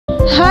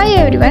Hi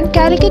everyone,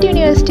 Calicut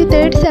university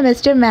 3rd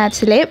semester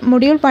മാത്സിലെ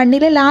module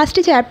 1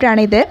 last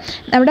ചാപ്റ്ററാണിത്.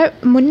 നമ്മുടെ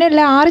മുന്നുള്ള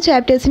 6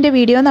 ചാപ്റ്റേഴ്സിൻ്റെ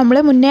video നമ്മൾ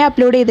മുന്നേ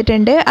അപ്ലോഡ്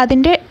ചെയ്തിട്ടുണ്ട്.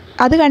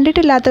 അത്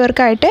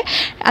കണ്ടിട്ടില്ലാത്തവർക്കായിട്ട്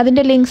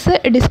അതിൻ്റെ ലിങ്ക്സ്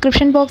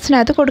ഡിസ്ക്രിപ്ഷൻ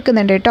ബോക്സിനകത്ത്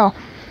കൊടുക്കുന്നുണ്ട് കേട്ടോ.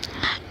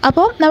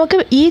 അപ്പോൾ നമുക്ക്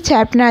ഈ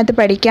ചാപ്റ്ററിനകത്ത്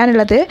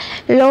പഠിക്കാനുള്ളത്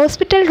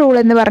ഹോസ്പിറ്റൽ റൂൾ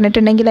എന്ന്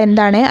പറഞ്ഞിട്ടുണ്ടെങ്കിൽ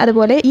എന്താണ്,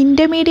 അതുപോലെ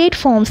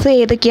ഇൻ്റർമീഡിയറ്റ് ഫോംസ്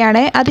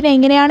ഏതൊക്കെയാണ്,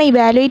 അതിനെങ്ങനെയാണ്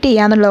ഇവാലുവേറ്റ്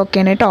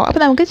ചെയ്യാന്നുള്ളതൊക്കെയാണ് കേട്ടോ.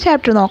 അപ്പോൾ നമുക്ക്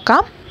ചാപ്റ്റർ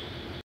നോക്കാം.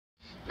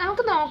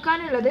 നമുക്ക്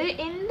നോക്കാനുള്ളത്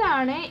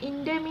എന്താണ്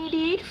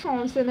ഇൻ്റർമീഡിയറ്റ്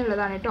ഫോംസ്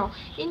എന്നുള്ളതാണ് കേട്ടോ.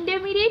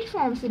 ഇൻ്റർമീഡിയറ്റ്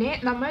ഫോംസിനെ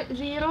നമ്മൾ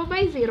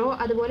 0/0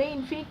 അതുപോലെ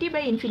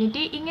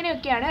 ∞/∞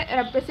 ഇങ്ങനെയൊക്കെയാണ്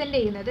റെപ്രസെൻ്റ്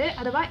ചെയ്യുന്നത്,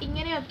 അഥവാ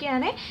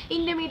ഇങ്ങനെയൊക്കെയാണ്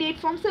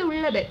ഇൻ്റർമീഡിയറ്റ് ഫോംസ്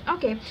ഉള്ളത്.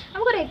 ഓക്കെ,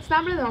 നമുക്കൊരു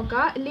എക്സാമ്പിൾ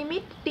നോക്കാം.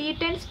 Limit t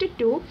tense to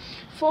 2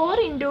 4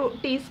 ×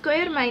 t² -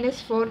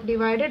 4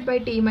 divided by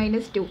t -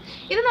 2.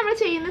 ഇത് നമ്മൾ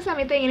ചെയ്യുന്ന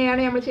സമയത്ത്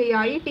എങ്ങനെയാണ് നമ്മൾ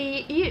ചെയ്യുക?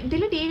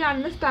 ഇതിൽ t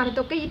കാണുന്ന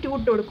സ്ഥാനത്തൊക്കെ ഈ 2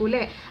 ഇട്ട് കൊടുക്കും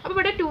അല്ലേ. അപ്പോൾ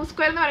ഇവിടെ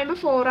 2² എന്ന് പറയുമ്പോൾ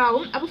 4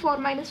 ആവും. അപ്പോൾ 4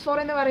 - 4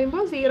 എന്ന്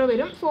പറയുമ്പോൾ 0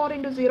 വരും. 4 ×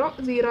 0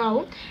 0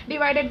 ആവും.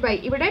 ഡിവൈഡഡ് ബൈ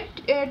ഇവിടെ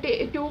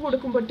 2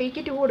 കൊടുക്കുമ്പോൾ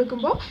tക്ക് 2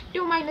 കൊടുക്കുമ്പോൾ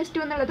 2 - 2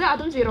 എന്നുള്ളത്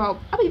അതും 0 ആവും.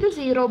 അപ്പോൾ ഇത്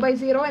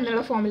 0/0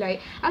 എന്നുള്ള ഫോമിലായി.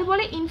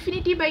 അതുപോലെ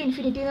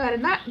 ∞/∞ എന്ന്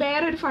പറയുന്ന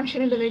വേറൊരു ഫംഗ്ഷൻ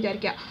ഉണ്ടെന്ന്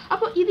വിചാരിക്കുക.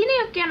 അപ്പോൾ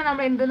ഇതിനെയൊക്കെയാണ്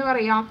നമ്മൾ എന്തെന്ന്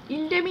പറയുക?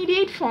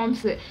 Intermediate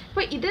forms.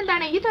 അപ്പോൾ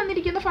ഇതെന്താണ്? ഈ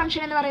തന്നിരിക്കുന്ന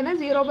ഫംഗ്ഷൻ എന്ന് പറയുന്നത്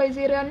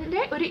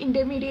 0/0ൻ്റെ ഒരു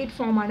ഇൻ്റർമീഡിയറ്റ്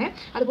ഫോമാണ്.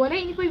 അതുപോലെ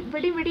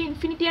ഇനിയിപ്പോൾ ഇവിടെ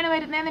ഇൻഫിനിറ്റിയാണ്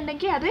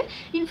വരുന്നതെന്നുണ്ടെങ്കിൽ അത്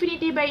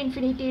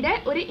 ∞/∞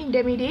 ഒരു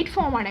ഇൻ്റർമീഡിയറ്റ്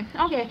ഫോമാണ്.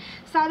 ഓക്കെ,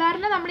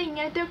 സാധാരണ നമ്മൾ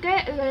ഇങ്ങനത്തെയൊക്കെ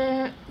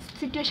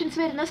സിറ്റുവേഷൻസ്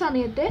വരുന്ന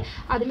സമയത്ത്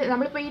അതിൽ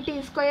നമ്മളിപ്പോൾ ഈ t²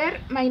 -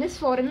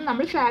 4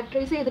 നമ്മൾ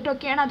ഫാക്ടറൈസ്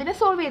ചെയ്തിട്ടൊക്കെയാണ് അതിനെ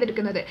സോൾവ്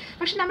ചെയ്തെടുക്കുന്നത്.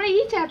 പക്ഷെ നമ്മൾ ഈ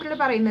ചാപ്റ്ററിൽ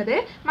പറയുന്നത്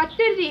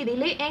മറ്റൊരു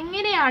രീതിയിൽ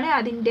എങ്ങനെയാണ്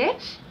അതിനെ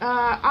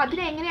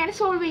എങ്ങനെയാണ്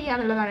സോൾവ് ചെയ്യുക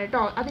എന്നുള്ളതാണ്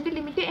കേട്ടോ. അതിൻ്റെ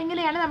ലിമിറ്റ്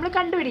എങ്ങനെയാണ് നമ്മൾ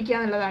കണ്ടുപിടിക്കുക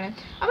എന്നുള്ളതാണ്.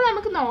 അപ്പോൾ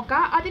നമുക്ക്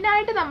നോക്കാം.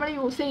 അതിനായിട്ട് നമ്മൾ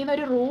യൂസ് ചെയ്യുന്ന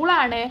ഒരു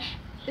റൂളാണ്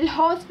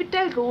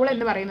ഹോസ്പിറ്റൽ റൂൾ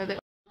എന്ന് പറയുന്നത്.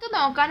 നമുക്ക്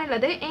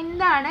നോക്കാനുള്ളത്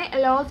എന്താണ്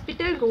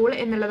ഹോസ്പിറ്റൽ റൂൾ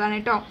എന്നുള്ളതാണ്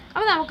കേട്ടോ.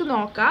 അപ്പോൾ നമുക്ക്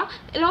നോക്കാം.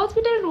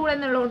 ഹോസ്പിറ്റൽ റൂൾ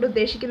എന്നുള്ളതുകൊണ്ട്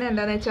ഉദ്ദേശിക്കുന്നത്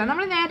എന്താണെന്ന് വെച്ചാൽ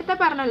നമ്മൾ നേരത്തെ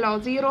പറഞ്ഞല്ലോ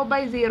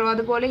 0/0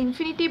 അതുപോലെ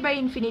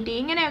 ∞/∞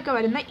 ഇങ്ങനെയൊക്കെ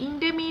വരുന്ന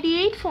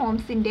ഇൻ്റർമീഡിയറ്റ്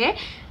ഫോംസിൻ്റെ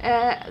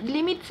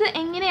ലിമിറ്റ്സ്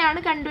എങ്ങനെയാണ്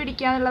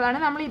കണ്ടുപിടിക്കുക എന്നുള്ളതാണ്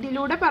നമ്മൾ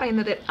ഇതിലൂടെ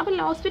പറയുന്നത്. അപ്പോൾ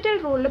ഹോസ്പിറ്റൽ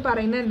റൂളിൽ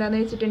പറയുന്നത്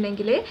എന്താണെന്ന്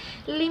വെച്ചിട്ടുണ്ടെങ്കിൽ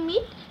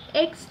limit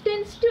x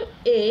tense to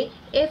a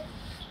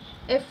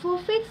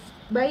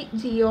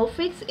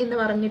f(x/g(x) എന്ന്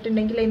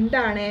പറഞ്ഞിട്ടുണ്ടെങ്കിൽ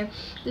എന്താണ്?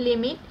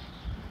 ലിമിറ്റ്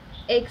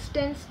x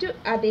ടെൻസ് ടു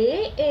അതേ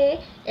a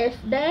f'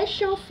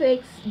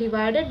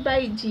 divided by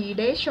g'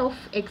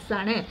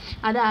 ആണ്.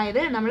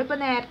 അതായത് നമ്മളിപ്പോൾ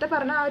നേരത്തെ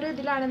പറഞ്ഞ ആ ഒരു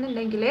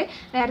ഇതിലാണെന്നുണ്ടെങ്കിൽ,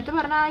 നേരത്തെ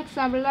പറഞ്ഞ ആ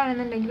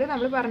എക്സാമ്പിളിലാണെന്നുണ്ടെങ്കിൽ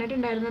നമ്മൾ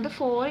പറഞ്ഞിട്ടുണ്ടായിരുന്നത്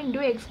 4 ×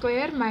 x²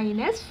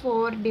 -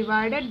 4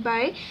 ഡിവൈഡഡ്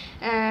ബൈ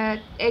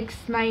x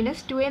 -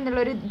 2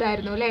 എന്നുള്ളൊരു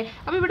ഇതായിരുന്നു അല്ലേ.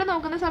 അപ്പോൾ ഇവിടെ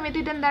നോക്കുന്ന സമയത്ത്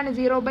ഇതെന്താണ്?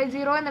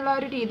 0/0 എന്നുള്ള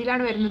ഒരു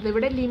രീതിയിലാണ് വരുന്നത്.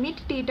 ഇവിടെ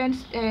ലിമിറ്റ്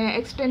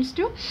x ടെൻസ്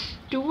ടു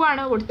 2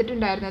 ആണ്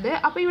കൊടുത്തിട്ടുണ്ടായിരുന്നത്.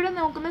 അപ്പോൾ ഇവിടെ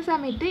നോക്കുന്ന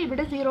സമയത്ത്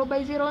ഇവിടെ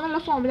 0/0 എന്നുള്ള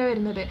ഫോമിലാണ്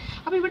വരുന്നത്.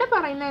 അപ്പോൾ ഇവിടെ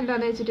പറയുന്നത്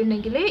എന്താണെന്ന്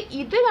വെച്ചിട്ടുണ്ടെങ്കിൽ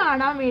ഇത്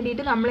കാണാൻ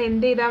വേണ്ടിയിട്ട് നമ്മൾ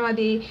എന്ത് ചെയ്താൽ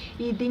മതി?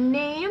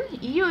 ഇതിനെയും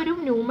ഈ ഒരു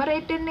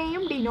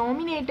ന്യൂമറേറ്ററിനെയും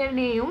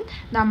ഡിനോമിനേറ്ററിനെയും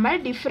നമ്മൾ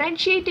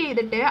ഡിഫറൻഷ്യേറ്റ്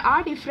ചെയ്തിട്ട് ആ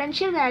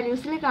ഡിഫറൻഷ്യൽ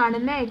വാല്യൂസിൽ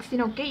കാണുന്ന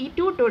എക്സിനൊക്കെ ഈ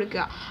 2 ഇട്ട്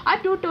കൊടുക്കുക. ആ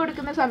 2 ഇട്ട്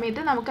കൊടുക്കുന്ന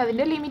സമയത്ത് നമുക്ക്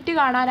അതിൻ്റെ ലിമിറ്റ്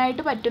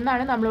കാണാനായിട്ട്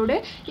പറ്റുന്നതാണ് നമ്മളോട്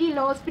ഈ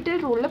ഹോസ്പിറ്റൽ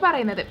റൂളിൽ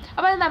പറയുന്നത്.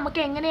 അപ്പോൾ അത് നമുക്ക്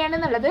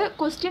എങ്ങനെയാണെന്നുള്ളത്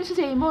ക്വസ്റ്റ്യൻസ്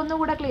ചെയ്യുമ്പോൾ ഒന്നും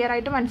കൂടെ ക്ലിയർ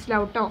ആയിട്ട്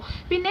മനസ്സിലാവും കേട്ടോ.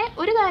 പിന്നെ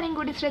ഒരു കാര്യം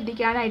കൂടി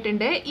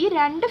ശ്രദ്ധിക്കാനായിട്ടുണ്ട്. ഈ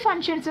 2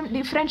 ഫംഗ്ഷൻസും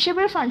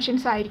ഡിഫറൻഷ്യബിൾ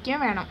ഫംഗ്ഷൻസ് ആയിരിക്കും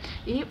വേണം.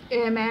 ഈ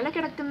മേലെ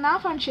കിടക്കുന്ന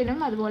ഫംഗ്ഷനും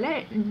അതുപോലെ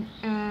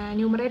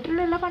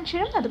ന്യൂമറേറ്ററിലുള്ള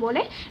ഫംഗ്ഷനും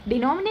അതുപോലെ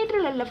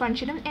ഡിനോമിനേറ്ററിലുള്ള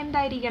ഫംഗ്ഷനും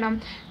എന്തായിരിക്കണം?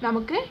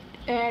 നമുക്ക്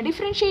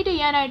ഡിഫറൻഷ്യേറ്റ്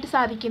ചെയ്യാനായിട്ട്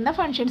സാധിക്കുന്ന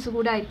ഫംഗ്ഷൻസ്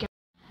കൂടെ ആയിരിക്കും.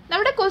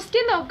 നമ്മുടെ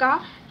ക്വസ്റ്റ്യൻ നോക്കാം.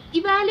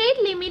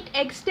 Evaluate limit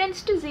x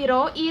tense to 0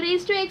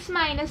 e⁻x -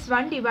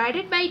 1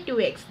 divided by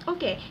 2x.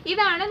 Okay,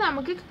 ഇതാണ്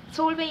നമുക്ക്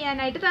സോൾവ്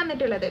ചെയ്യാനായിട്ട്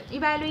തന്നിട്ടുള്ളത്,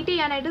 ഇവാലുവേറ്റ്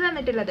ചെയ്യാനായിട്ട്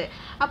തന്നിട്ടുള്ളത്.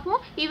 അപ്പോൾ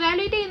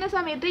ഇവാലുവേറ്റ് ചെയ്യുന്ന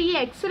സമയത്ത് ഈ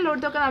x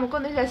ഉള്ളിടത്തൊക്കെ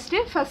നമുക്കൊന്ന്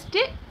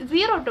ഫസ്റ്റ്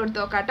 0 ഇട്ട് കൊടുത്ത്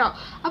നോക്കാം കേട്ടോ.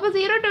 അപ്പോൾ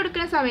 0 ഇട്ട്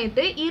കൊടുക്കുന്ന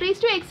സമയത്ത്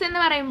e⁻x എന്ന്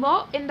പറയുമ്പോൾ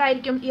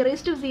എന്തായിരിക്കും?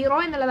 e⁻0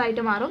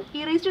 എന്നുള്ളതായിട്ട് മാറും.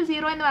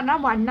 e⁻0 എന്ന് പറഞ്ഞാൽ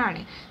 1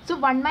 ആണ്. സോ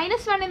 1 -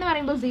 1 എന്ന്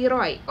പറയുമ്പോൾ 0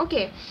 ആയി.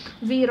 ഓക്കെ,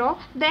 0.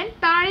 ദെൻ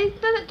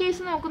താഴത്തെ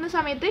കേസ് നോക്കുന്ന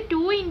സമയത്ത്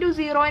 2 ×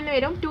 0 എന്ന്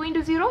വരും. 2 ×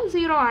 0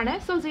 0 ആണ്.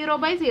 സോ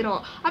 0/0.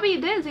 അപ്പോൾ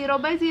ഇത്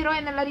 0/0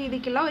 എന്നുള്ള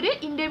രീതിക്കുള്ള ഒരു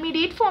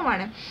ഇൻ്റർമീഡിയറ്റ് ഫോം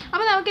ആണ്.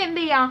 അപ്പോൾ നമുക്ക്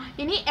എന്ത് ചെയ്യാം?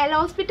 ഇനി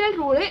ഹോസ്പിറ്റൽ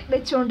റൂള്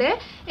വെച്ചുകൊണ്ട്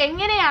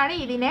എങ്ങനെയാണ്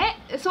ഇതിനെ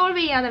സോൾവ്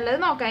ചെയ്യുക എന്നുള്ളത്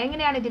നോക്കാം.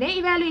 എങ്ങനെയാണ് ഇതിനെ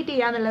ഇവാലുവേറ്റ്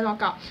ചെയ്യുക എന്നുള്ളത്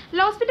നോക്കാം.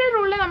 ഹോസ്പിറ്റൽ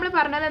റൂളിൽ നമ്മൾ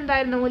പറഞ്ഞത്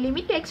എന്തായിരുന്നു?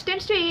 Limit x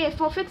tense to a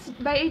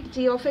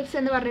f(x/g(x)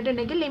 എന്ന്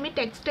പറഞ്ഞിട്ടുണ്ടെങ്കിൽ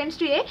limit x tense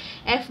to a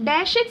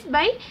f'(g(x)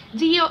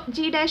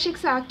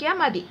 ആക്കിയാൽ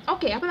മതി.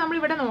 ഓക്കെ, അപ്പോൾ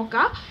നമ്മളിവിടെ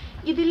നോക്കാം.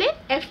 ഇതിൽ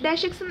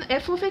f(x)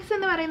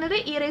 എന്ന് പറയുന്നത്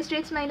e⁻x -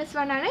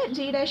 1 ആണ്.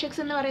 g'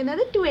 എന്ന്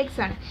പറയുന്നത് 2x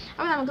ആണ്.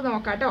 അപ്പോൾ നമുക്ക്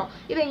നോക്കാം കേട്ടോ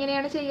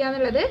ഇതെങ്ങനെയാണ് ചെയ്യുക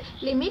എന്നുള്ളത്.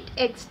 Limit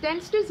x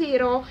tense to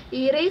 0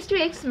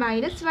 e⁻x -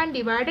 1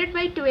 divided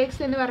by 2x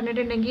എന്ന്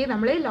പറഞ്ഞിട്ടുണ്ടെങ്കിൽ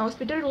നമ്മൾ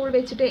ഹോസ്പിറ്റൽ റൂൾ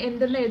വെച്ചിട്ട്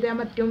എന്തെന്ന് എഴുതാൻ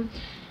പറ്റും?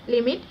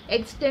 ലിമിറ്റ്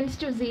x ടെൻസ്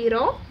ടു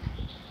 0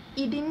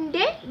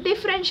 ഇതിൻ്റെ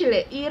differential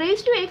E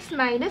raise to X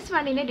minus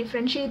വണ്ണിനെ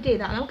differentiate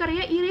ചെയ്താൽ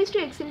നമുക്കറിയാം ഇ റേസ് ടു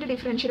എക്സിൻ്റെ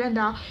ഡിഫറൻഷ്യൽ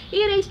എന്താ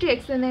ഇ റേസ് ടു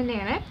എക്സ് എന്ന്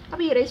തന്നെയാണ്.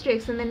 അപ്പോൾ ഇ റേസ് ടു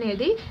എക്സ് എന്ന് തന്നെ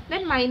എഴുതി.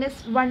 ദെൻ മൈനസ്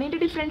വണ്ണിൻ്റെ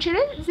ഡിഫറൻഷ്യൽ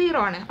 0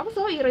 ആണ്. അപ്പോൾ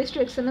so E raise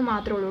to X എന്ന്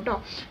മാത്രമേ ഉള്ളൂ കേട്ടോ.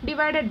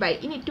 ഡിവൈഡഡ് ബൈ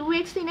ഇനി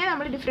 2x-നെ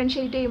നമ്മൾ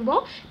ഡിഫറൻഷ്യേറ്റ് ചെയ്യുമ്പോൾ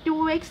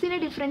 2x-നെ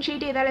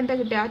ഡിഫറൻഷ്യേറ്റ് ചെയ്താൽ എന്താ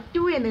കിട്ടുക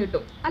 2 എന്ന്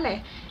കിട്ടും അല്ലേ.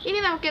 ഇനി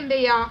നമുക്ക് എന്ത്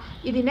ചെയ്യാം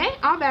ഇതിനെ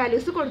ആ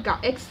വാല്യൂസ് കൊടുക്കാം.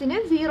 എക്സിന്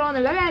 0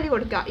 എന്നുള്ള വാല്യൂ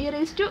കൊടുക്കുക. E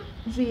raise to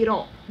 0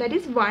 that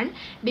is 1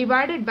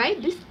 divided by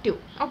this 2.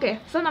 Okay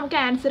so നമുക്ക്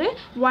ആൻസർ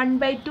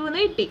 1/2 എന്ന്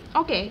കിട്ടി.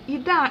 ഓക്കെ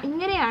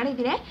ഇങ്ങനെയാണ്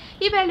ഇതിനെ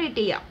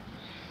ഇവാലുവേറ്റ് ചെയ്യുക.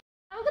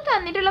 നമുക്ക്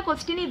തന്നിട്ടുള്ള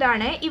ക്വസ്റ്റ്യൻ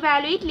ഇതാണ്.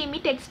 Evaluate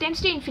limit x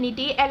tends to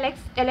infinity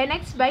ln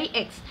x by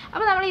x.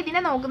 അപ്പോൾ നമ്മൾ ഇതിനെ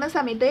നോക്കുന്ന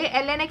സമയത്ത്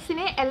ln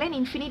x-ന് ln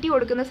ഇൻഫിനിറ്റി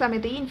കൊടുക്കുന്ന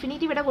സമയത്ത് ഈ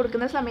ഇൻഫിനിറ്റി ഇവിടെ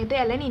കൊടുക്കുന്ന സമയത്ത്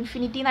ln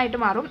ഇൻഫിനിറ്റി എന്നായിട്ട്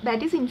മാറും.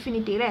 ദാറ്റ് ഈസ്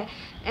ഇൻഫിനിറ്റി അല്ലേ.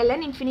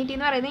 ln ഇൻഫിനിറ്റി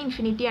എന്ന് പറയുന്നത്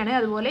ഇൻഫിനിറ്റിയാണ്.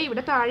 അതുപോലെ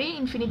ഇവിടെ താഴെ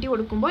ഇൻഫിനിറ്റി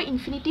കൊടുക്കുമ്പോൾ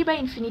ഇൻഫിനിറ്റി ബൈ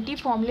ഇൻഫിനിറ്റി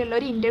ഫോമിലുള്ള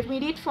ഒരു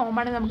ഇൻ്റർമീഡിയറ്റ്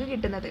ഫോമാണ് നമുക്ക്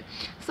കിട്ടുന്നത്.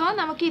 സോ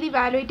നമുക്ക് ഇത്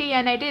ഇവാലുവേറ്റ്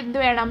ചെയ്യാനായിട്ട് എന്ത്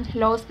വേണം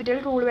ലോസ്പിറ്റൽ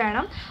റൂൾ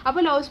വേണം.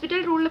 അപ്പോൾ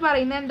ലോസ്പിറ്റൽ റൂളിൽ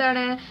പറയുന്നത്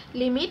എന്താണ്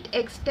limit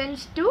x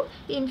tends to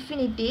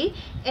infinity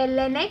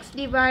ln x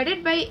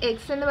divided by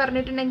X എന്ന്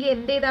പറഞ്ഞിട്ടുണ്ടെങ്കിൽ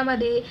എന്ത് ചെയ്താൽ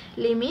മതി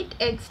limit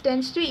x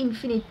tends to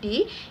infinity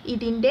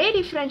ഇതിൻ്റെ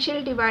ഡിഫറൻഷ്യൽ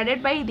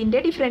ഡിവൈഡഡ് ബൈ ഇതിൻ്റെ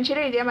ഡിഫറൻഷ്യൽ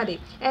എഴുതിയാൽ മതി.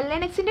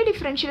 ln x-ൻ്റെ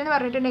ഡിഫറൻഷ്യൽ എന്ന്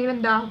പറഞ്ഞിട്ടുണ്ടെങ്കിൽ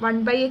എന്താ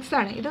 1/x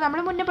ആണ്. ഇത്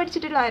നമ്മൾ മുന്നേ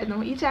പഠിച്ചിട്ടുള്ളതായിരുന്നു.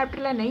 ഈ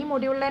ചാപ്റ്ററിൽ തന്നെ ഈ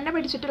മൊഡ്യൂളിൽ തന്നെ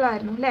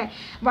പഠിച്ചിട്ടുള്ളതായിരുന്നു അല്ലേ.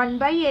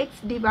 1/x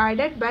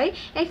ഡിവൈഡഡ് ബൈ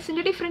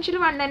എക്സിൻ്റെ ഡിഫറൻഷ്യൽ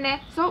 1 തന്നെ.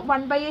 സോ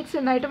 1/x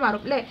എന്നായിട്ട്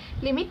മാറും അല്ലേ.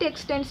 Limit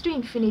x tends to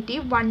infinity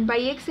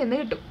 1/x എന്ന്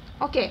കിട്ടും.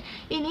 ഓക്കെ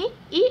ഇനി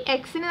ഈ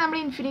എക്സിന് നമ്മൾ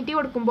ഇൻഫിനിറ്റി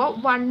കൊടുക്കുമ്പോൾ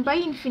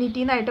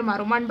 1/∞ എന്നായിട്ട്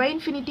മാറും.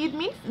 1/∞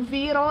 മീൻസ്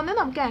 0 എന്ന്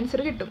നമുക്ക്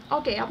ആൻസർ കിട്ടും.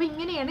 ഓക്കെ അപ്പോൾ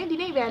ഇങ്ങനെയാണ്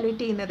ഇതിനെ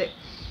ഇവാലുവേറ്റ് ചെയ്യുന്നത്.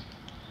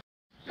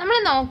 നമ്മൾ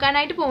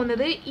നോക്കാനായിട്ട്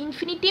പോകുന്നത്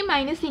ഇൻഫിനിറ്റി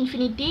മൈനസ്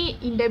ഇൻഫിനിറ്റി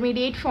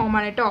ഇൻ്റർമീഡിയറ്റ്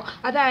ഫോമാണ് കേട്ടോ.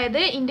 അതായത്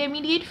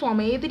ഇൻ്റർമീഡിയറ്റ് ഫോം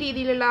ഏത്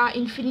രീതിയിലുള്ള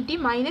ഇൻഫിനിറ്റി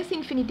മൈനസ്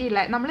ഇൻഫിനിറ്റി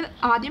ഉള്ള നമ്മൾ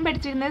ആദ്യം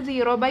പഠിച്ചിരുന്നത്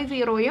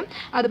 0/0യും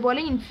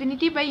അതുപോലെ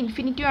ഇൻഫിനിറ്റി ബൈ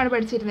ഇൻഫിനിറ്റിയും ആണ്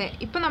പഠിച്ചിരുന്നത്.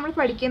 ഇപ്പോൾ നമ്മൾ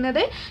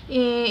പഠിക്കുന്നത്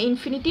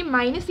ഇൻഫിനിറ്റി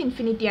മൈനസ്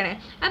ഇൻഫിനിറ്റിയാണ്.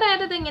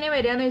 അതായത് അത് എങ്ങനെ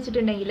വരിക എന്ന്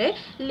വെച്ചിട്ടുണ്ടെങ്കിൽ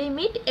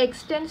limit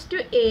x tends to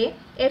A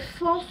F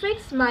of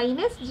X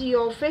minus G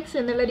of X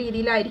എന്നുള്ള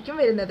രീതിയിലായിരിക്കും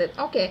വരുന്നത്.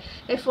 Okay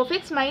F of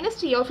X minus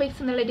G of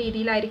X എന്നുള്ള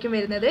രീതിയിലായിരിക്കും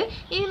വരുന്നത്.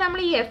 ഇനി നമ്മൾ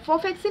ഈ എഫ്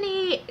ഓഫ് എക്സിന്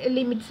ഈ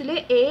ലിമിറ്റ്സിൽ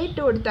എ ഇട്ട്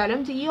കൊടുത്താലും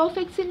ജി ഓഫ്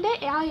എക്സിൻ്റെ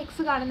ആ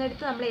എക്സ്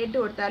കാണുന്നിടത്ത് നമ്മൾ എ ഇട്ട്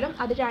കൊടുത്താലും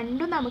അത്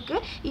രണ്ടും നമുക്ക്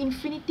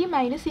ഇൻഫിനിറ്റി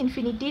മൈനസ്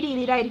ഇൻഫിനിറ്റി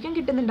രീതിയിലായിരിക്കും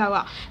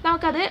കിട്ടുന്നുണ്ടാവുക.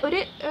 നമുക്കത്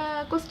ഒരു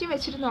ക്വസ്റ്റ്യൻ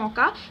വെച്ചിട്ട്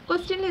നോക്കാം.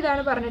 ക്വസ്റ്റ്യനിൽ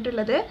ഇതാണ്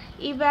പറഞ്ഞിട്ടുള്ളത്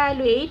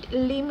evaluate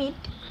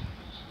limit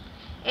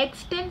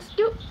x tends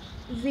to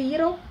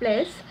 0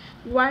 plus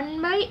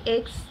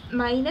 1/x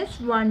minus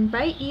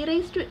 1/e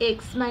raise to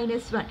X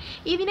minus 1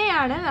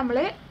 ഇതിനെയാണ് നമ്മൾ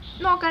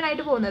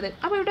നോക്കാനായിട്ട് പോകുന്നത്.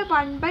 അപ്പോൾ ഇവിടെ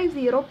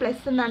 1/0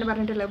 പ്ലസ് എന്നാണ്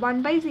പറഞ്ഞിട്ടുള്ളത്.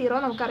 1/0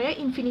 നമുക്കറിയാം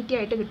ഇൻഫിനിറ്റി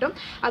ആയിട്ട് കിട്ടും.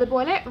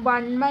 അതുപോലെ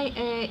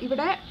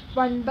ഇവിടെ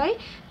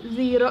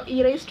 1/0 ഇ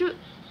റേസ് ടു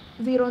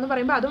 0 എന്ന്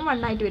പറയുമ്പോൾ അതും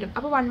 1 ആയിട്ട് വരും.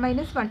 അപ്പോൾ 1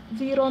 മൈനസ് 1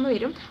 0 എന്ന്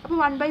വരും. അപ്പോൾ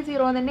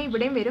 1/0 തന്നെ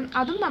ഇവിടെയും വരും.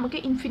 അതും നമുക്ക്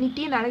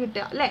ഇൻഫിനിറ്റി എന്നാണ്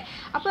കിട്ടുക അല്ലേ.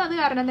 അപ്പോൾ അത്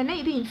കാരണം തന്നെ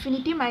ഇത്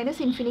ഇൻഫിനിറ്റി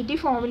മൈനസ് ഇൻഫിനിറ്റി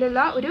ഫോമിലുള്ള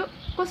ഒരു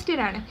ക്വസ്റ്റ്യൻ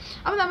ആണ്.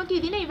 അപ്പോൾ നമുക്ക്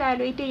ഇതിനെ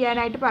ഇവാലുവേറ്റ്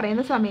ചെയ്യാനായിട്ട്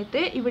പറയുന്ന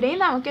സമയത്ത്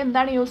ഇവിടെയും നമുക്ക്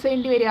എന്താണ് യൂസ്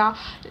ചെയ്യേണ്ടി വരിക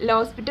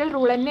ലോസ്പിറ്റൽ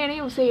റൂൾ തന്നെയാണ്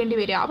യൂസ് ചെയ്യേണ്ടി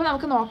വരിക. അപ്പോൾ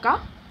നമുക്ക് നോക്കാം.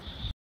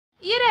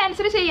 ഈ ഒരു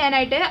ആൻസർ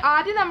ചെയ്യാനായിട്ട്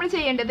ആദ്യം നമ്മൾ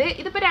ചെയ്യേണ്ടത്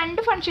ഇതിപ്പോൾ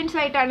രണ്ട് ഫംഗ്ഷൻസ്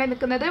ആയിട്ടാണ്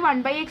നിൽക്കുന്നത്.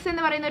 1/x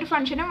എന്ന് പറയുന്ന ഒരു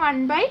ഫംഗ്ഷനും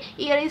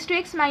 1/e raise to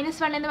X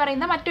minus 1 എന്ന്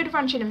പറയുന്ന മറ്റൊരു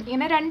ഫംഗ്ഷനും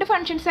ഇങ്ങനെ രണ്ട്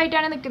ഫംഗ്ഷൻസ്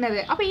ആയിട്ടാണ് നിൽക്കുന്നത്.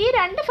 അപ്പോൾ ഈ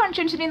രണ്ട്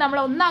ഫംഗ്ഷൻസിനെ നമ്മൾ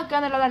ഒന്നാക്കുക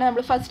എന്നുള്ളതാണ്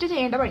നമ്മൾ ഫസ്റ്റ്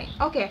ചെയ്യേണ്ട പണി.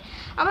 ഓക്കെ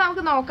അപ്പോൾ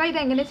നമുക്ക് നോക്കാം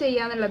ഇതെങ്ങനെ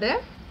ചെയ്യാന്നുള്ളത്.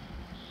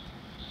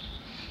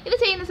 ഇത്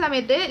ചെയ്യുന്ന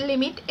സമയത്ത്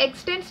limit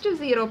x tends to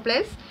 0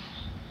 plus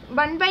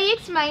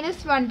 1/x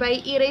minus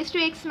 1/e raise to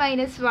X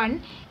minus 1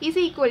 is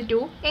equal to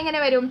എങ്ങനെ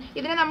വരും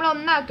ഇതിനെ നമ്മൾ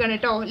ഒന്നാക്കുകയാണ്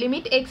കേട്ടോ.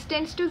 Limit x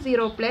tends to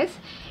 0 plus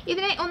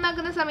ഇതിനെ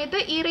ഒന്നാക്കുന്ന സമയത്ത്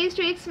E raise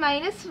to X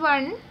minus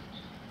 1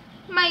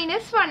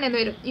 minus 1 എന്ന്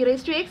വരും. E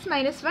raise to X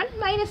minus 1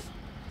 minus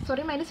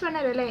 1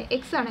 അല്ലേ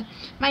എക്സ് ആണ്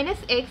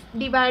minus X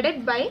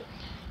divided by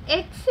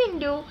X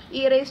into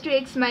E raise to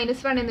X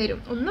minus 1 എന്ന്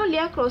വരും.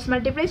 ഒന്നുമില്ല ക്രോസ്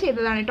മൾട്ടിപ്ലൈ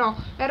ചെയ്തതാണ് കേട്ടോ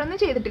വേറെ ഒന്നും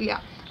ചെയ്തിട്ടില്ല.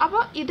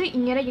 അപ്പോൾ ഇത്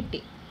ഇങ്ങനെ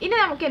കിട്ടി. ഇനി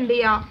നമുക്ക് എന്ത്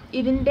ചെയ്യാം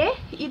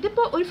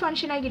ഇതിപ്പോൾ ഒരു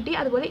ഫംഗ്ഷനായി കിട്ടി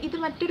അതുപോലെ ഇത്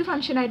മറ്റൊരു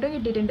ഫംഗ്ഷനായിട്ടും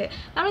കിട്ടിയിട്ടുണ്ട്.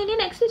 നമ്മൾ ഇനി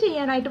നെക്സ്റ്റ്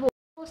ചെയ്യാനായിട്ട്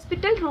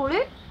ഹോസ്പിറ്റൽ റൂള്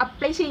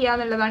അപ്ലൈ ചെയ്യുക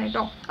എന്നുള്ളതാണ്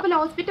കേട്ടോ. അപ്പോൾ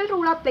ഹോസ്പിറ്റൽ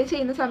റൂൾ അപ്ലൈ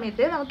ചെയ്യുന്ന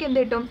സമയത്ത് നമുക്ക് എന്ത്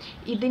കിട്ടും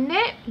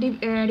ഇതിൻ്റെ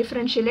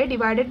ഡിഫറൻഷ്യൽ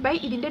ഡിവൈഡഡ് ബൈ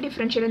ഇതിൻ്റെ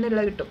ഡിഫറൻഷ്യൽ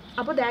എന്നുള്ളത് കിട്ടും.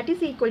 അപ്പോൾ ദാറ്റ്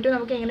ഈസ് ഈക്വൽ ടു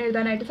നമുക്ക് എങ്ങനെ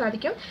എഴുതാനായിട്ട്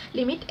സാധിക്കും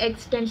limit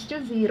x tends to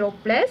 0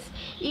 plus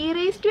E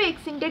raise to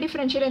എക്സിൻ്റെ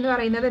ഡിഫറൻഷ്യൽ എന്ന്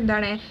പറയുന്നത്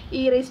എന്താണ്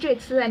ഇ റേസ് ടു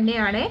എക്സ്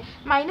തന്നെയാണ്.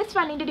 മൈനസ്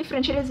 1ൻ്റെ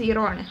ഡിഫറൻഷ്യൽ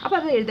 0 ആണ്. അപ്പോൾ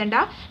അത് എഴുതണ്ട.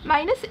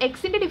 മൈനസ്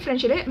എക്സിൻ്റെ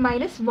ഡിഫറൻഷ്യൽ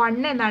മൈനസ്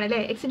 1 എന്നാണ്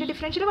അല്ലേ. എക്സിൻ്റെ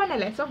ഡിഫറൻഷ്യൽ 1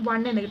 അല്ലേ. സോ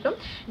 1 എന്ന് കിട്ടും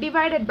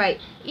ഡിവൈഡഡ് ബൈ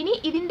ഇനി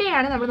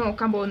ഇതിൻ്റെയാണ് നമ്മൾ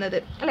നോക്കാൻ പോകുന്നത്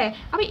അല്ലേ.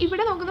 അപ്പോൾ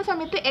ഇവിടെ നോക്കുന്ന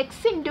സമയത്ത്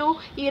X into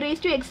E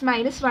raise to X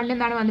minus 1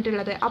 എന്നാണ്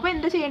വന്നിട്ടുള്ളത്. അപ്പോൾ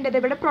എന്താ ചെയ്യേണ്ടത്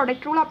ഇവിടെ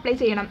പ്രൊഡക്റ്റ് റൂൾ അപ്ലൈ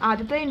ചെയ്യണം.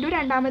 ആദ്യത്തെ ഇൻറ്റു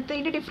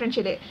രണ്ടാമത്തേൻ്റെ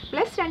ഡിഫറൻഷ്യൽ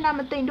പ്ലസ്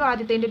രണ്ടാമത്തെ ഇൻറ്റു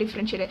ആദ്യത്തേൻ്റെ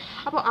ഡിഫറൻഷ്യൽ.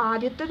 അപ്പോൾ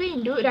ആദ്യത്തത്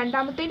into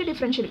രണ്ടാമത്തേൻ്റെ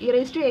differential E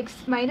raise to X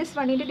minus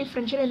 1ൻ്റെ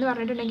differential എന്ന്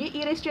പറഞ്ഞിട്ടുണ്ടെങ്കിൽ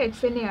ഇ റേസ് ടു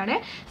എക്സ് തന്നെയാണ്.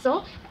 സോ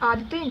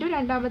ആദ്യത്തെ ഇൻറ്റു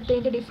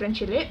രണ്ടാമത്തേൻ്റെ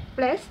ഡിഫറൻഷ്യൽ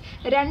പ്ലസ്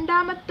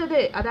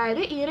രണ്ടാമത്തത്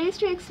അതായത് E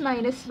raise to X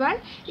minus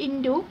 1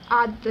 into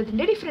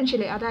ആദ്യത്തിൻ്റെ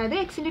differential അതായത്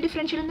എക്സിൻ്റെ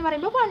ഡിഫറൻഷ്യൽ എന്ന്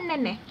പറയുമ്പോൾ 1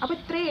 തന്നെ. അപ്പോൾ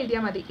ഇത്രയും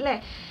എഴുതിയാൽ മതി അല്ലേ.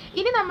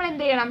 ഇനി നമ്മൾ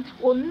എന്ത് ചെയ്യണം,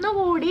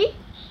 ഒന്നുകൂടി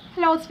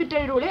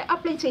ഹോസ്പിറ്റൽ റൂൾ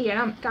അപ്ലൈ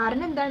ചെയ്യണം.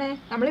 കാരണം എന്താണ്,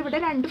 നമ്മളിവിടെ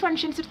 2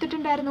 ഫംഗ്ഷൻസ്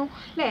എടുത്തിട്ടുണ്ടായിരുന്നു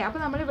അല്ലേ. അപ്പോൾ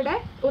നമ്മളിവിടെ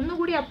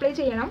ഒന്നുകൂടി അപ്ലൈ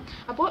ചെയ്യണം.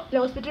 അപ്പോൾ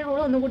ഹോസ്പിറ്റൽ റൂൾ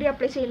ഒന്നുകൂടി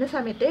അപ്ലൈ ചെയ്യുന്ന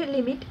സമയത്ത്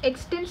limit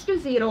x tends to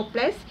 0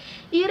 plus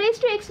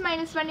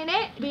e⁻x-1നെ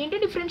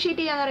വീണ്ടും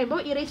ഡിഫറൻഷ്യേറ്റ് ചെയ്യാന്ന്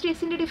പറയുമ്പോൾ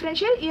e⁻xന്റെ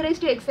ഡിഫറൻഷ്യൽ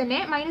e⁻x തന്നെ,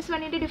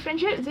 -1ന്റെ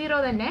ഡിഫറൻഷ്യൽ 0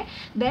 തന്നെ,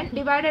 then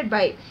divided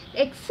by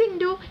X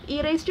into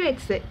e⁻x.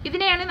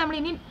 ഇതിനെയാണ് നമ്മൾ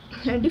ഇനി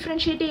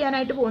ഡിഫറൻഷ്യേറ്റ്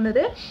ചെയ്യാനായിട്ട്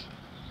പോകുന്നത്.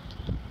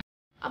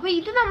 അപ്പോൾ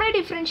ഇത് നമ്മൾ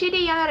ഡിഫറൻഷ്യേറ്റ്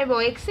ചെയ്യാന്ന്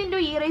പറയുമ്പോൾ എക്സ് ഇൻറ്റു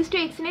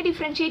e⁻xനെ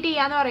ഡിഫറൻഷ്യേറ്റ്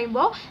ചെയ്യാന്ന്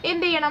പറയുമ്പോൾ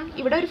എന്ത് ചെയ്യണം,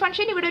 ഇവിടെ ഒരു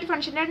ഫംഗ്ഷൻ ഇവിടെ ഒരു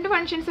ഫംഗ്ഷൻ, 2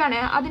 ഫംഗ്ഷൻസ് ആണ്,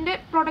 അതിൻ്റെ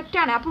പ്രൊഡക്റ്റ്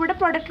ആണ്. അപ്പോൾ ഇവിടെ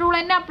പ്രൊഡക്റ്റ് റൂൾ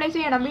തന്നെ അപ്ലൈ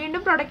ചെയ്യണം,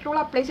 വീണ്ടും പ്രൊഡക്റ്റ് റൂൾ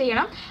അപ്ലൈ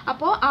ചെയ്യണം.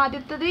 അപ്പോൾ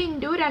ആദ്യത്തത്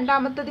ഇൻറ്റു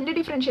രണ്ടാമത്തതിൻ്റെ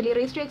ഡിഫറൻഷ്യൽ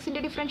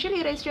e⁻xന്റെ ഡിഫറൻഷ്യൽ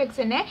e⁻x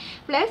തന്നെ,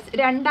 പ്ലസ്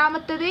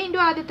രണ്ടാമത്തത്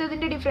into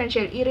ആദ്യത്തതിൻ്റെ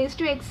differential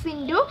e⁻x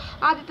into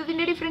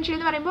ആദ്യത്തതിൻ്റെ differential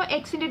എന്ന് പറയുമ്പോൾ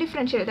എക്സിൻ്റെ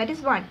ഡിഫറൻഷ്യൽ ദാറ്റ്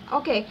ഈസ് 1.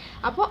 ഓക്കെ,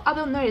 അപ്പോൾ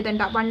അതൊന്നും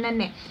എഴുതണ്ട, 1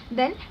 തന്നെ.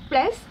 ദെൻ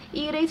പ്ലസ്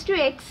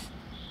e⁻x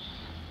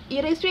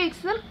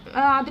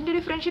അതിൻ്റെ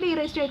ഡിഫറൻഷ്യൽ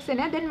e⁻x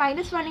തന്നെ, ദെൻ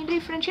 -1ൻ്റെ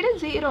ഡിഫറൻഷ്യൽ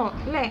 0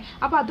 അല്ലേ.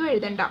 അപ്പോൾ അതും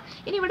എഴുതണ്ട.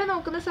 ഇനി ഇവിടെ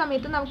നോക്കുന്ന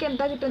സമയത്ത് നമുക്ക്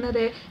എന്താ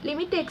കിട്ടുന്നത്,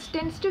 limit x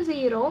tends to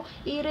 0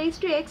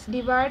 e⁻x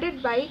divided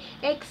by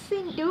X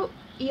into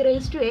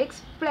e⁻x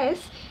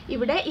plus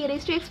ഇവിടെ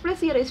e⁻x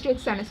പ്ലസ് e⁻x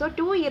ആണ്. സോ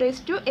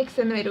 2e⁻x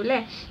എന്ന് വരും അല്ലേ.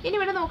 ഇനി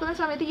ഇവിടെ നോക്കുന്ന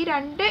സമയത്ത് ഈ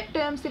 2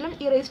 ടേംസിലും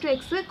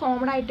e⁻x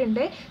കോമൺ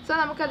ആയിട്ടുണ്ട്. സോ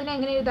നമുക്കതിനെ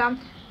എങ്ങനെ എഴുതാം,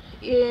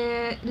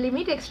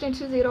 limit x tends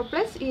to 0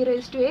 plus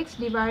e⁻x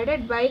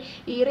divided by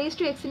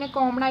e⁻xനെ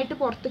common ആയിട്ട്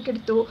പുറത്തേക്ക്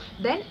എടുത്തു,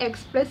 ദെൻ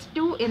എക്സ് പ്ലസ്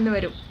 2 എന്ന്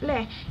വരും അല്ലേ.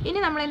 ഇനി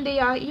നമ്മൾ എന്ത്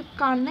ചെയ്യുക, ഈ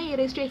കാണുന്ന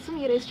e⁻xും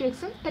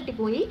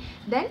തട്ടിപ്പോയി,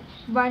 ദെൻ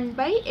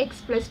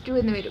 1/x+2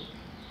 എന്ന് വരും.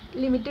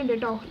 ലിമിറ്റ് ഉണ്ട്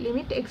കേട്ടോ,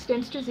 limit x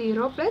tends to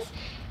 0 plus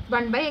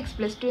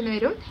 1/x+2 എന്ന്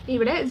വരും.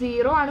 ഇവിടെ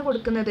 0 ആണ്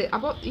കൊടുക്കുന്നത്.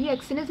 അപ്പോൾ ഈ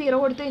എക്സിന് 0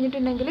 കൊടുത്തു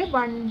കഴിഞ്ഞിട്ടുണ്ടെങ്കിൽ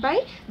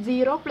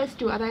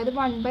 1/0+2 അതായത്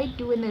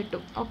 1/2 എന്ന്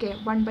കിട്ടും. ഓക്കെ,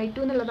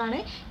 1/2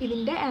 എന്നുള്ളതാണ്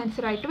ഇതിൻ്റെ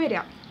ആൻസർ ആയിട്ട്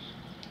വരിക.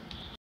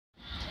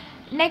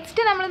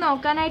 നെക്സ്റ്റ് നമ്മൾ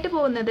നോക്കാനായിട്ട്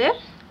പോകുന്നത്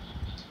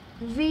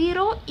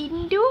 0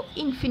 ഇൻറ്റു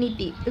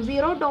ഇൻഫിനിറ്റി,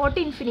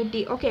 0.∞.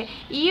 ഓക്കെ,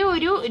 ഈ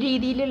ഒരു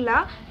രീതിയിലുള്ള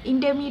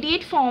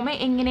ഇൻ്റർമീഡിയറ്റ് ഫോം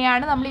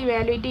എങ്ങനെയാണ് നമ്മൾ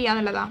ഇവാലുവേറ്റ് ചെയ്യുക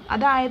എന്നുള്ളതാണ്.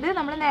 അതായത്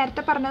നമ്മൾ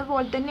നേരത്തെ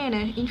പറഞ്ഞതുപോലെ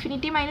തന്നെയാണ്,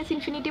 ഇൻഫിനിറ്റി മൈനസ്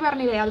ഇൻഫിനിറ്റി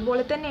പറഞ്ഞില്ലേ,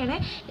 അതുപോലെ തന്നെയാണ്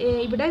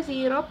ഇവിടെ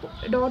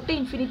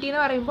 0.∞ എന്ന്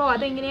പറയുമ്പോൾ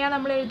അതെങ്ങനെയാണ്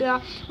നമ്മൾ എഴുതുക,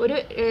 ഒരു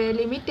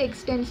limit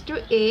x tends to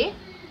a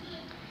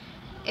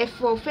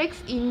f(x)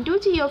 into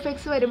g(x)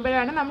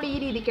 വരുമ്പോഴാണ് നമ്മൾ ഈ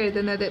രീതിക്ക്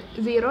എഴുതുന്നത്.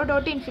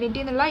 0.∞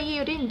 എന്നുള്ള ഈ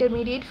ഒരു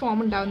ഇൻ്റർമീഡിയറ്റ് ഫോം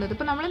ഉണ്ടാകുന്നത്.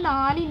 ഇപ്പോൾ നമ്മൾ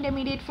 4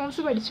 ഇൻ്റർമീഡിയറ്റ്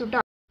ഫോംസ് പഠിച്ചു കേട്ടോ.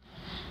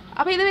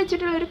 അപ്പോൾ ഇത്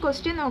വെച്ചിട്ടുള്ളൊരു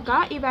ക്വസ്റ്റ്യൻ നോക്കാം.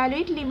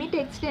 Evaluate limit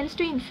x tends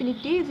to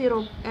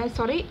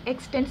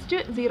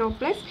 0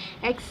 plus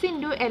X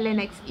into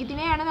ln(x).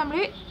 ഇതിനെയാണ്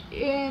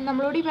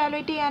നമ്മളോട്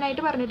ഇവാലുവേറ്റ്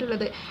ചെയ്യാനായിട്ട്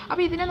പറഞ്ഞിട്ടുള്ളത്.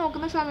 അപ്പോൾ ഇതിനെ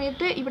നോക്കുന്ന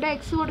സമയത്ത് ഇവിടെ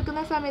എക്സ്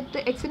കൊടുക്കുന്ന സമയത്ത്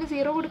എക്സിന്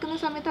 0 കൊടുക്കുന്ന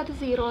സമയത്ത് അത്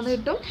 0 എന്ന്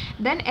കിട്ടും,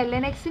 ദെൻ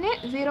ln(x)ന്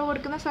 0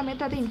 കൊടുക്കുന്ന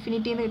സമയത്ത് അത്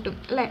ഇൻഫിനിറ്റി എന്ന് കിട്ടും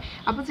അല്ലേ.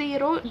 അപ്പോൾ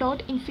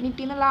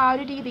 0.∞ എന്നുള്ള ആ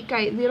ഒരു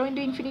രീതിക്കായി, 0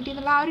 ഇൻറ്റു ഇൻഫിനിറ്റി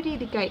എന്നുള്ള ആ ഒരു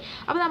രീതിക്കായി.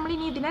 അപ്പോൾ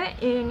നമ്മളിനി ഇതിനെ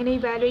എങ്ങനെ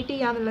ഇവാലുവേറ്റ്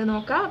ചെയ്യാന്നുള്ളത്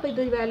നോക്കാം. അപ്പോൾ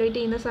ഇത് ഇവാലുവേറ്റ്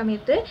ചെയ്യുന്ന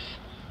സമയത്ത്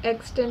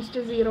x tends to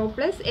 0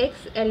 plus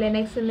X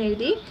ln(x) എന്ന്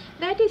എഴുതി,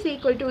 ദാറ്റ് ഈസ്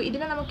ഈക്വൽ ടു,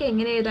 ഇതിനെ നമുക്ക്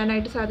എങ്ങനെ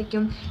എഴുതാനായിട്ട്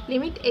സാധിക്കും,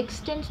 limit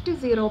x tends to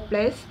 0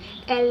 plus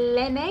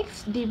ln(x)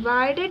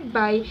 divided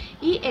by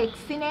ഈ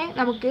എക്സിനെ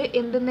നമുക്ക്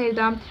എന്തെന്ന്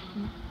എഴുതാം,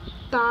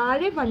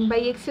 താഴെ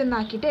 1/x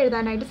എന്നാക്കിയിട്ട്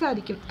എഴുതാനായിട്ട്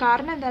സാധിക്കും.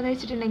 കാരണം എന്താണെന്ന്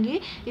വെച്ചിട്ടുണ്ടെങ്കിൽ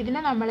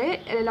ഇതിനെ നമ്മൾ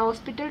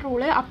ഹോസ്പിറ്റൽ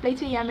റൂള് അപ്ലൈ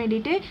ചെയ്യാൻ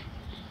വേണ്ടിയിട്ട്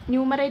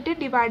ന്യൂമറേറ്റർ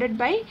ഡിവൈഡഡ്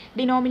ബൈ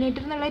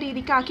ഡിനോമിനേറ്റർ എന്നുള്ള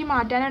രീതിക്കാക്കി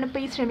മാറ്റാനാണ്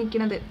ഇപ്പോൾ ഈ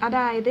ശ്രമിക്കുന്നത്.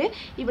 അതായത്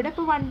ഇവിടെ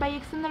ഇപ്പോൾ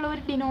 1/x എന്നുള്ള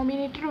ഒരു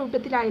ഡിനോമിനേറ്റർ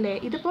രൂപത്തിലായില്ലേ,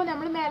 ഇതിപ്പോൾ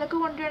നമ്മൾ മേലേക്ക്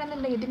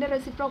കൊണ്ടുവരണമെന്നുണ്ടെങ്കിൽ ഇതിൻ്റെ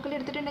റെസിപ്രോക്കൽ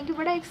എടുത്തിട്ടുണ്ടെങ്കിൽ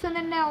ഇവിടെ എക്സ് എന്ന്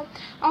തന്നെ ആവും.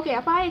 ഓക്കെ,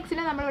 അപ്പോൾ ആ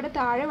എക്സിനെ നമ്മളിവിടെ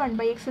താഴെ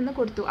 1/x എന്ന്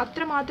കൊടുത്തു,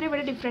 അത്ര മാത്രമേ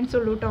ഇവിടെ ഡിഫറൻസ്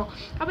ഉള്ളൂ കേട്ടോ.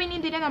 അപ്പോൾ ഇനി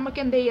ഇതിനെ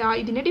നമുക്ക് എന്ത് ചെയ്യുക,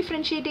 ഇതിനെ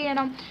ഡിഫറൻഷ്യേറ്റ്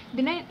ചെയ്യണം.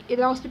 ഇതിനെ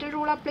ഹോസ്പിറ്റൽ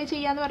റൂൾ അപ്ലൈ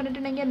ചെയ്യാന്ന്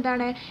പറഞ്ഞിട്ടുണ്ടെങ്കിൽ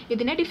എന്താണ്,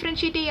 ഇതിനെ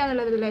differentiate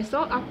ചെയ്യാന്നുള്ളതല്ലേ.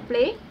 So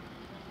apply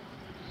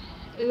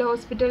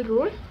hospital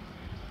rule.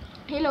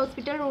 ഈ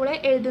ഹോസ്പിറ്റൽ റൂള്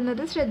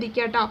എഴുതുന്നത്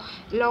ശ്രദ്ധിക്കുക കേട്ടോ,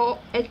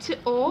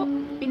 HO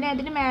പിന്നെ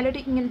അതിന് മേലൊരു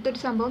ഇങ്ങനത്തെ ഒരു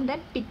സംഭവം, ദെൻ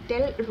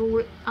പിറ്റൽ റൂൾ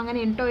അങ്ങനെ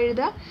കേട്ടോ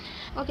എഴുതുക.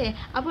 ഓക്കെ,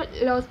 അപ്പോൾ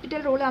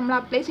ഹോസ്പിറ്റൽ റൂൾ നമ്മൾ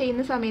അപ്ലൈ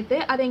ചെയ്യുന്ന സമയത്ത്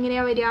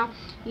അതെങ്ങനെയാണ് വരിക,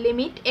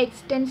 limit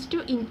x tends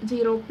to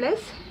 0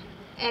 plus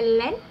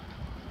ln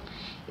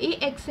ഈ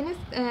എക്സിന്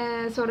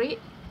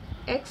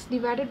X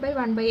divided by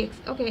 1/x.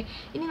 Okay,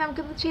 ഇനി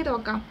നമുക്കിത് ചെയ്ത്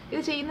നോക്കാം.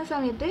 ഇത് ചെയ്യുന്ന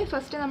സമയത്ത്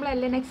ഫസ്റ്റ് നമ്മൾ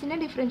ln(x)നെ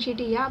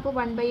ഡിഫറൻഷ്യേറ്റ് ചെയ്യുക, അപ്പോൾ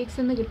 1/x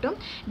എന്ന് കിട്ടും,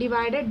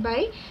 ഡിവൈഡഡ് ബൈ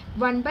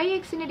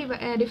 1/xനെ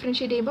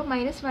ഡിഫറൻഷ്യേറ്റ് ചെയ്യുമ്പോൾ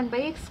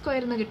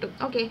 -1/x² എന്ന് കിട്ടും.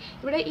 ഓക്കെ,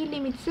 ഇവിടെ ഈ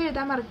ലിമിറ്റ്സ്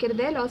എഴുതാൻ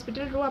മറക്കരുത്.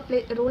 ഹോസ്പിറ്റൽ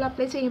റൂൾ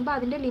അപ്ലൈ ചെയ്യുമ്പോൾ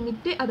അതിൻ്റെ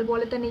ലിമിറ്റ്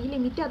അതുപോലെ തന്നെ, ഈ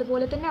ലിമിറ്റ്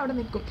അതുപോലെ തന്നെ അവിടെ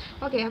നിൽക്കും.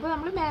 ഓക്കെ, അപ്പോൾ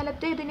നമ്മൾ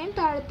മേലത്തെ ഇതിനെയും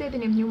താഴത്തെ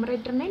ഇതിനെയും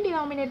ന്യൂമറേറ്ററിനെയും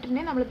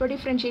ഡിനോമിനേറ്ററിനെയും നമ്മളിപ്പോൾ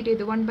ഡിഫറൻഷ്യേറ്റ്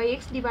ചെയ്തു.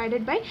 1/x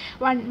divided by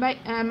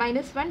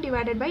 -1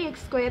 divided by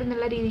x²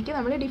 എന്നുള്ള രീതിക്ക്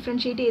നമ്മൾ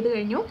ഡിഫറൻഷ്യേറ്റ് ചെയ്ത്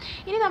കഴിഞ്ഞു.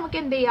 ഇനി നമുക്ക്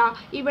എന്ത് ചെയ്യാം,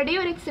 ഇവിടെ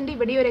ഒരു എക്സ് ഉണ്ട്,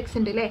 ഇവിടെ ഒരു എക്സ്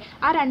ഉണ്ട് അല്ലേ.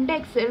 ആ 2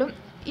 എക്സുകളും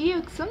ഈ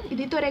എക്സും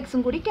ഇതിലത്തെ ഒരു എക്സും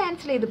കൂടി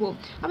ക്യാൻസൽ ചെയ്ത് പോകും.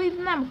 അപ്പോൾ ഇത്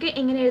നമുക്ക്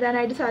എങ്ങനെ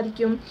എഴുതാനായിട്ട്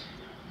സാധിക്കും,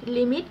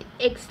 limit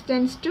x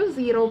tends to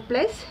 0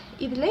 plus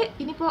ഇതിൽ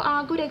ഇനിയിപ്പോൾ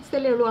ആകെ ഒരു എക്സ്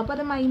അല്ലേ ഉള്ളൂ, അപ്പോൾ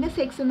അത് മൈനസ്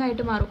എക്സ്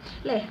എന്നായിട്ട് മാറും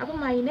അല്ലേ. അപ്പോൾ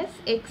മൈനസ്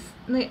എക്സ്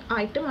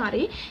ആയിട്ട്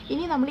മാറി.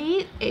 ഇനി നമ്മൾ ഈ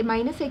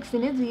മൈനസ്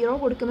എക്സിന് 0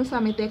 കൊടുക്കുന്ന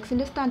സമയത്ത്,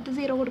 എക്സിൻ്റെ സ്ഥാനത്ത്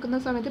 0 കൊടുക്കുന്ന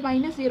സമയത്ത്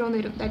 -0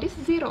 എന്ന് വരും. ദാറ്റ്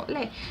ഈസ് 0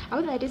 അല്ലേ.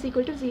 അപ്പോൾ ദാറ്റ് ഈസ്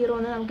ഈക്വൽ ടു 0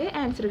 എന്ന് നമുക്ക്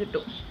ആൻസർ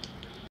കിട്ടും.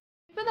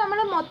 ഇപ്പോൾ നമ്മൾ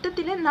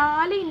മൊത്തത്തിൽ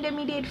 4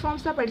 ഇൻ്റർമീഡിയറ്റ്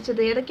ഫോംസാണ്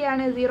പഠിച്ചത്.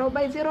 ഏതൊക്കെയാണ്?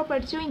 0/0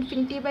 പഠിച്ചു,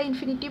 ഇൻഫിനിറ്റി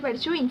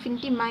പഠിച്ചു,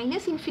 ഇൻഫിനിറ്റി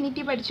മൈനസ്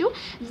ഇൻഫിനിറ്റി പഠിച്ചു,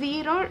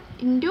 0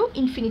 ഇൻറ്റു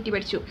ഇൻഫിനിറ്റി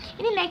പഠിച്ചു.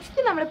 ഇനി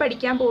നെക്സ്റ്റ് നമ്മൾ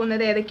പഠിക്കാൻ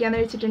പോകുന്നത്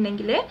ഏതൊക്കെയാണെന്ന്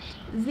വെച്ചിട്ടുണ്ടെങ്കിൽ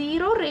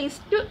 0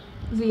 റേസ് ടു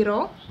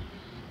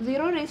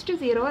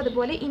 0,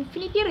 അതുപോലെ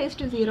infinity raise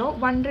to 0,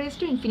 1 raise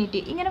to infinity.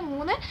 ഇങ്ങനെ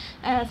 3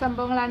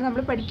 സംഭവങ്ങളാണ്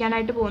നമ്മൾ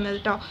പഠിക്കാനായിട്ട് പോകുന്നത്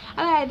കേട്ടോ.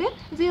 അതായത്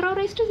 0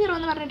 റേസ് ടു 0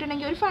 എന്ന്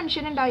പറഞ്ഞിട്ടുണ്ടെങ്കിൽ ഒരു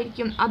ഫംഗ്ഷൻ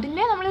ഉണ്ടായിരിക്കും,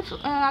 അതിനെ നമ്മൾ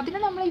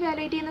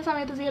ഇവാലുവേറ്റ് ചെയ്യുന്ന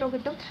സമയത്ത് 0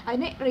 കിട്ടും.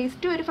 അതിന് റേസ്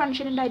ടു ഒരു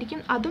ഫംഗ്ഷൻ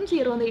ഉണ്ടായിരിക്കും, അതും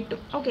 0 എന്ന് കിട്ടും.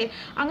 ഓക്കെ,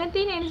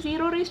 അങ്ങനത്തേനെയാണ്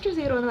 0 റേസ് ടു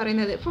 0 എന്ന്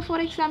പറയുന്നത്. ഇപ്പോൾ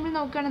ഫോർ എക്സാമ്പിൾ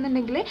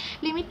നോക്കുകയാണെന്നുണ്ടെങ്കിൽ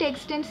limit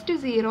x tends to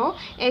 0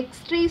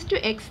 X raise to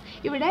X.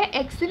 ഇവിടെ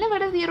എക്സിന്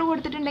ഇവിടെ 0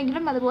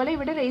 കൊടുത്തിട്ടുണ്ടെങ്കിലും അതുപോലെ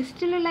ഇവിടെ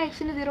റേസ്റ്റിലുള്ള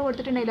എക്സിന് 0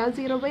 കൊടുത്തിട്ടുണ്ടെങ്കിലും അത്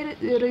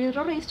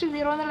 0 റേസ് ടു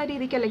 0 എന്നുള്ള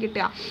രീതിക്കല്ല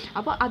കിട്ടുക.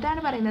 അപ്പോൾ അതാണ്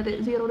പറയുന്നത്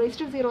 0 റേസ്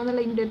ടു 0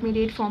 എന്നുള്ള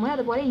ഇൻ്റർമീഡിയറ്റ് ഫോം,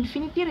 അതുപോലെ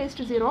ഇൻഫിനിറ്റി റേസ്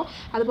ടു 0,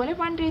 അതുപോലെ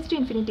 1 റേസ് ടു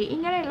ഇൻഫിനിറ്റി.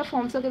 ഇങ്ങനെയുള്ള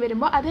ഫോംസ് ഒക്കെ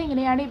വരുമ്പോൾ അത്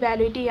എങ്ങനെയാണ്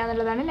ഇവാലുവേറ്റ് ചെയ്യുക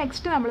എന്നുള്ളതാണ്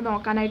നെക്സ്റ്റ് നമ്മൾ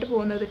നോക്കാനായിട്ട്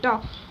പോകുന്നത് കേട്ടോ.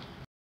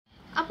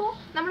 അപ്പോൾ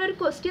നമ്മളൊരു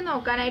ക്വസ്റ്റ്യൻ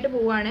നോക്കാനായിട്ട്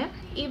പോവുകയാണ്.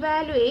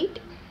 ഇവാലുവേറ്റ്,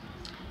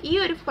 ഈ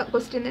ഒരു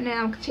ക്വസ്റ്റ്യൻ തന്നെ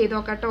നമുക്ക് ചെയ്ത്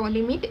നോക്കാം കേട്ടോ.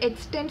 Limit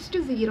x tends to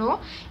 0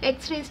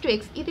 X raise to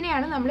X.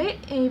 ഇതിനെയാണ് നമ്മൾ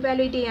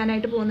ഇവാലുവേറ്റ്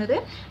ചെയ്യാനായിട്ട് പോകുന്നത്.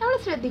 നമ്മൾ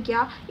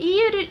ശ്രദ്ധിക്കുക, ഈ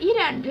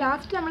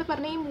ലാസ്റ്റ് നമ്മൾ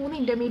പറഞ്ഞ ഈ 3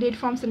 ഇൻ്റർമീഡിയറ്റ്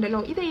ഫോംസ്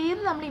ഉണ്ടല്ലോ, ഇത്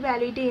ഏത് നമ്മൾ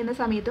ഇവാലുവേറ്റ് ചെയ്യുന്ന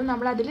സമയത്തും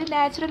നമ്മൾ അതിൽ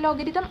നാച്ചുറൽ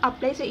ലോഗരിതം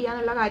അപ്ലൈ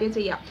ചെയ്യാന്നുള്ള കാര്യം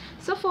ചെയ്യാം.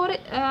 സോ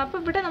അപ്പോൾ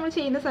ഇവിടെ നമ്മൾ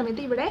ചെയ്യുന്ന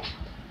സമയത്ത് ഇവിടെ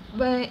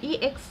ഈ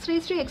എക്സ്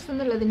റേസ് ടു എക്സ്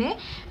എന്നുള്ളതിനെ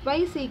y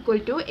is equal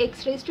to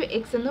X raise to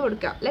X എന്ന്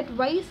കൊടുക്കുക. Let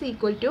y is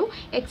equal to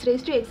X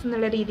raise to X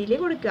എന്നുള്ള രീതിയിൽ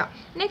കൊടുക്കുക.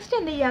 നെക്സ്റ്റ്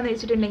എന്ത് ചെയ്യാന്ന്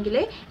വെച്ചിട്ടുണ്ടെങ്കിൽ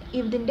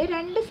ഇതിൻ്റെ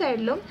 2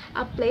 സൈഡിലും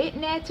അപ്ലൈ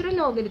നാച്ചുറൽ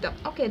ലോഗരിതം.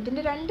 ഓക്കെ,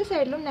 ഇതിൻ്റെ 2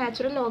 സൈഡിലും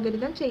നാച്ചുറൽ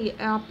ലോഗരിതം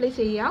അപ്ലൈ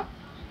ചെയ്യാം.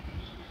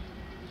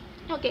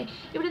 ഓക്കെ,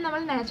 ഇവിടെ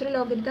നമ്മൾ നാച്ചുറൽ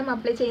ലോഗരിതം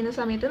അപ്ലൈ ചെയ്യുന്ന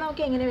സമയത്ത്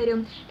നമുക്ക് എങ്ങനെ വരും?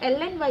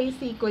 ln y is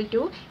equal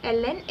to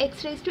ln x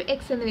raised to x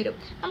എന്ന് വരും.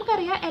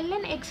 നമുക്കറിയാം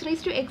ln x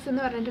raised to x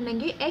എന്ന്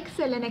പറഞ്ഞിട്ടുണ്ടെങ്കിൽ x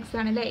ln x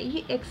ആണ് അല്ലേ.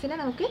 ഈ എക്സിനെ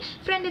നമുക്ക്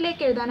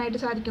ഫ്രണ്ടിലേക്ക് എഴുതാനായിട്ട്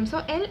സാധിക്കും. സോ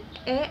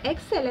x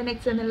ln x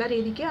എന്നുള്ള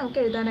രീതിക്ക്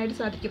നമുക്ക് എഴുതാനായിട്ട്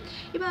സാധിക്കും.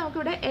 ഇപ്പോൾ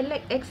നമുക്കിവിടെ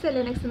x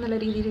ln x എന്നുള്ള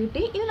രീതിയിൽ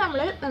കിട്ടി. ഇത്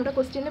നമ്മുടെ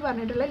ക്വസ്റ്റ്യനിൽ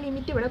പറഞ്ഞിട്ടുള്ള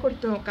ലിമിറ്റ് ഇവിടെ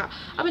കൊടുത്ത് നോക്കാം.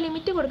 അപ്പോൾ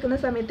ലിമിറ്റ് കൊടുക്കുന്ന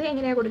സമയത്ത്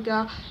എങ്ങനെയാണ് കൊടുക്കുക?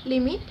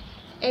 Limit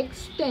x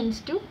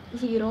tense to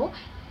 0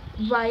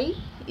 y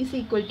is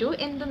equal to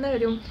എന്തെന്ന്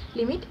വരും?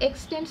 Limit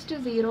x tends to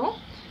 0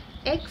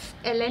 X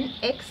ln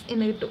x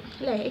എന്ന് കിട്ടും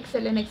അല്ലേ.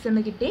 എക്സ് ln x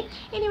എന്ന് കിട്ടി.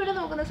 ഇനി ഇവിടെ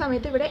നോക്കുന്ന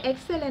സമയത്ത് ഇവിടെ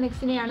എക്സ് ln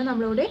x-നെയാണ്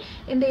നമ്മളോട്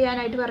എന്ത്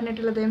ചെയ്യാനായിട്ട്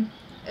പറഞ്ഞിട്ടുള്ളത്?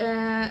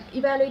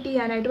 ഇവാലുവേറ്റ്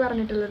ചെയ്യാനായിട്ട്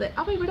പറഞ്ഞിട്ടുള്ളത്.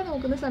 അപ്പോൾ ഇവിടെ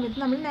നോക്കുന്ന സമയത്ത്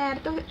നമ്മൾ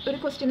നേരത്തെ ഒരു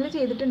ക്വസ്റ്റ്യനിൽ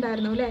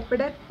ചെയ്തിട്ടുണ്ടായിരുന്നു അല്ലേ.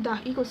 ഇവിടെ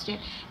ഈ ക്വസ്റ്റ്യൻ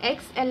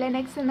എക്സ് ln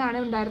x എന്നാണ്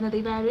ഉണ്ടായിരുന്നത്.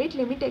 Evaluate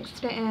limit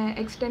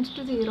x tends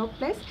to 0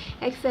 plus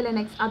X ln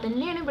x.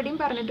 അതുതന്നെയാണ് ഇവിടെയും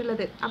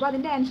പറഞ്ഞിട്ടുള്ളത്. അപ്പോൾ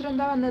അതിൻ്റെ ആൻസർ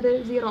എന്താ വന്നത്?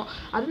 0.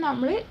 അത്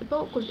നമ്മൾ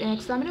ഇപ്പോൾ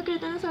എക്സാമിനൊക്കെ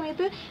എഴുതുന്ന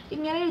സമയത്ത്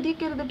ഇങ്ങനെ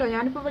എഴുതിയിരിക്കരുത് കേട്ടോ.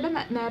 ഞാനിപ്പോൾ ഇവിടെ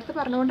നേരത്തെ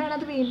പറഞ്ഞുകൊണ്ടാണ്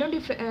അത് വീണ്ടും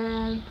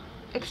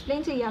എക്സ്പ്ലെയിൻ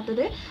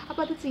ചെയ്യാത്തത്.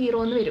 അപ്പോൾ അത് 0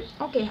 എന്ന് വരും.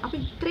 ഓക്കെ, അപ്പോൾ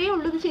ഇത്രയേ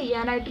ഉള്ളൂ ഇത്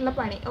ചെയ്യാനായിട്ടുള്ള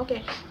പണി. ഓക്കെ,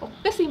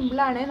 ഒക്കെ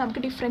സിമ്പിളാണ്.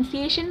 നമുക്ക്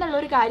ഡിഫറൻസിയേഷൻ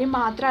എന്നുള്ളൊരു കാര്യം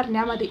മാത്രം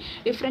അറിഞ്ഞാൽ മതി.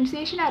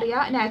 ഡിഫറൻസിയേഷൻ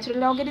അറിയാം, നാച്ചുറൽ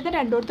ലോഗരിതം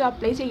രണ്ടിടത്തും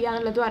അപ്ലൈ ചെയ്യുക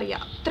എന്നുള്ളതും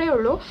അറിയാം. അത്രയേ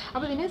ഉള്ളൂ.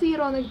 അപ്പോൾ ഇതിന്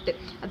 0 എന്ന് കിട്ടും.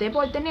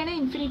 അതേപോലെ തന്നെയാണ്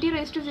ഇൻഫിനിറ്റി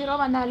റേസ് ടു 0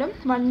 വന്നാലും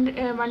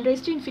 1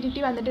 റേസ് ടു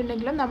ഇൻഫിനിറ്റി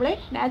വന്നിട്ടുണ്ടെങ്കിലും നമ്മൾ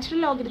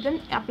നാച്ചുറൽ ലോഗരിതം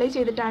അപ്ലൈ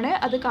ചെയ്തിട്ടാണ്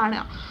അത്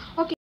കാണുക.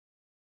 ഓക്കെ,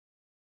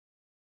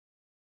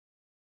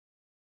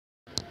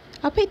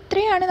 അപ്പോൾ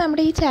ഇത്രയാണ്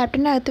നമ്മുടെ ഈ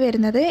ചാപ്റ്ററിനകത്ത്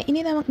വരുന്നത്.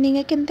 ഇനി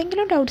നിങ്ങൾക്ക്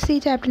എന്തെങ്കിലും ഡൗട്ട്സ് ഈ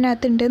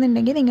ചാപ്റ്ററിനകത്ത്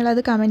ഉണ്ടെന്നുണ്ടെങ്കിൽ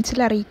നിങ്ങളത് കമൻസിൽ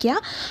അറിയിക്കുക.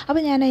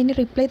 അപ്പോൾ ഞാൻ അതിന്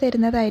റിപ്ലൈ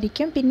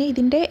തരുന്നതായിരിക്കും. പിന്നെ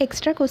ഇതിൻ്റെ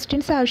എക്സ്ട്രാ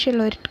ക്വസ്റ്റ്യൻസ്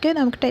ആവശ്യമുള്ളവർക്ക്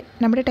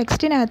നമ്മുടെ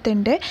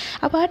ടെക്സ്റ്റിനകത്തുണ്ട്.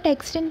 അപ്പോൾ ആ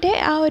ടെക്സ്റ്റിൻ്റെ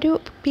ആ ഒരു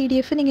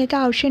PDF നിങ്ങൾക്ക്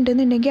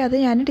ആവശ്യമുണ്ടെന്നുണ്ടെങ്കിൽ അത്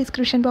ഞാൻ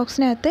ഡിസ്ക്രിപ്ഷൻ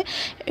ബോക്സിനകത്ത്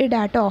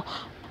ഇടാം കേട്ടോ.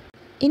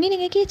 ഇനി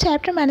നിങ്ങൾക്ക് ഈ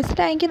ചാപ്റ്റർ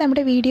മനസ്സിലായെങ്കിൽ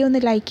നമ്മുടെ വീഡിയോ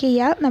ഒന്ന് ലൈക്ക്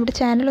ചെയ്യുക, നമ്മുടെ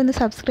ചാനൽ ഒന്ന്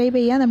സബ്സ്ക്രൈബ്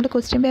ചെയ്യുക. നമ്മുടെ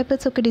ക്വസ്റ്റ്യൻ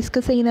പേപ്പേഴ്സൊക്കെ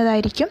ഡിസ്കസ്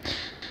ചെയ്യുന്നതായിരിക്കും.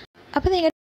 അപ്പോൾ